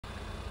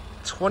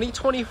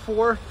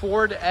2024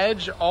 Ford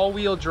Edge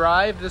all-wheel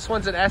drive. This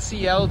one's an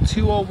SEL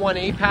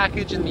 201A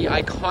package in the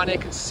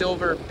iconic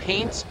silver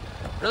paint.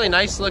 Really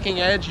nice looking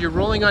Edge. You're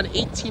rolling on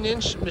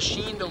 18-inch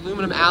machined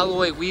aluminum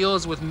alloy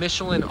wheels with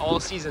Michelin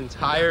all-season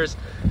tires.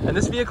 And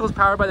this vehicle is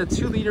powered by the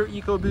 2-liter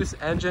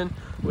EcoBoost engine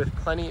with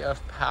plenty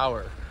of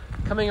power.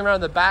 Coming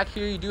around the back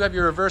here, you do have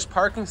your reverse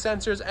parking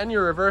sensors and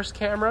your reverse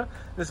camera.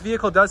 This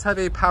vehicle does have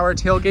a power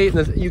tailgate,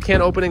 and you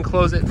can open and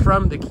close it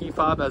from the key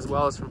fob as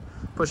well as from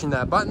pushing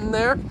that button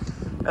there.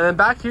 And then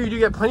back here, you do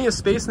get plenty of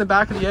space in the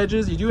back of the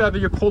Edges. You do have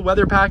your cold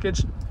weather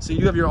package, so you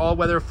do have your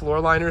all-weather floor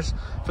liners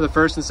for the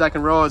first and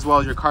second row, as well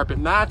as your carpet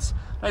mats.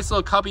 Nice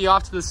little cubby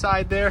off to the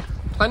side there.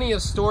 Plenty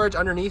of storage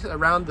underneath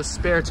around the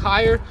spare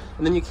tire,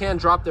 and then you can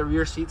drop the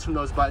rear seats from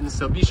those buttons.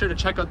 So be sure to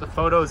check out the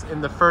photos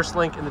in the first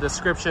link in the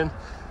description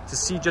to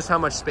see just how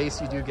much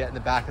space you do get in the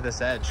back of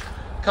this Edge.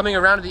 Coming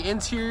around to the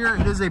interior,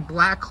 it is a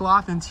black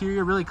cloth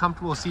interior, really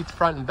comfortable seats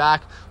front and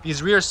back.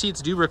 These rear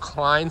seats do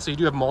recline, so you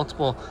do have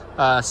multiple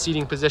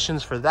seating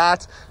positions for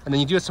that. And then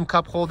you do have some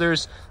cup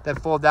holders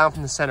that fold down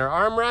from the center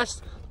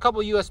armrest, a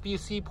couple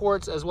USB-C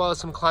ports, as well as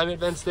some climate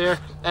vents there,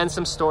 and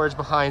some storage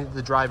behind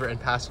the driver and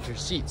passenger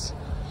seats.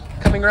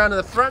 Coming around to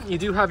the front, you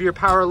do have your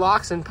power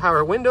locks and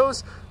power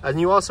windows,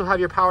 and you also have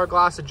your power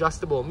glass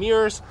adjustable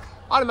mirrors,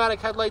 automatic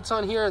headlights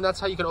on here, and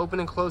that's how you can open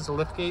and close the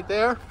lift gate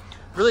there.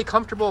 Really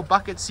comfortable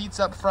bucket seats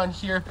up front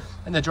here,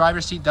 and the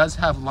driver's seat does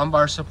have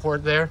lumbar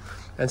support there.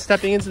 And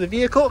stepping into the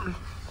vehicle,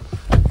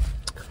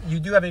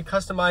 you do have a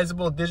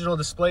customizable digital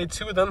display,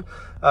 two of them,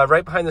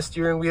 right behind the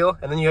steering wheel,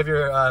 and then you have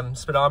your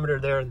speedometer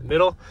there in the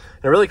middle.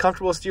 And a really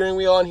comfortable steering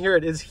wheel on here.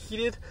 It is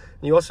heated,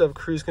 and you also have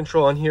cruise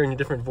control on here and your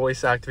different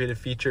voice activated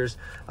features.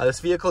 This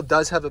vehicle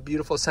does have a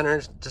beautiful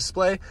center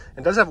display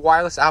and does have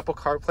wireless Apple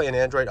CarPlay and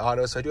Android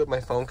Auto, so I do have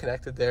my phone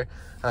connected there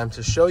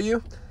to show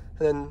you.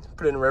 And then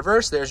put it in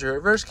reverse. There's your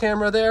reverse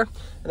camera there.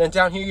 And then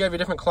down here, you have your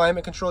different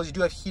climate controls. You do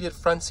have heated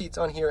front seats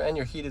on here and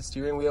your heated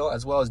steering wheel,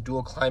 as well as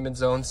dual climate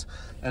zones,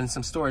 and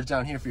some storage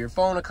down here for your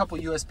phone, a couple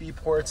USB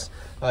ports,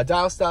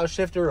 dial style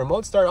shifter,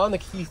 remote start on the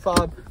key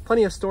fob,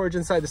 plenty of storage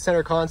inside the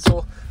center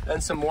console,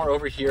 and some more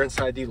over here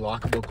inside the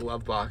lockable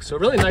glove box. So a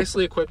really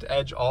nicely equipped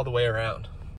Edge all the way around.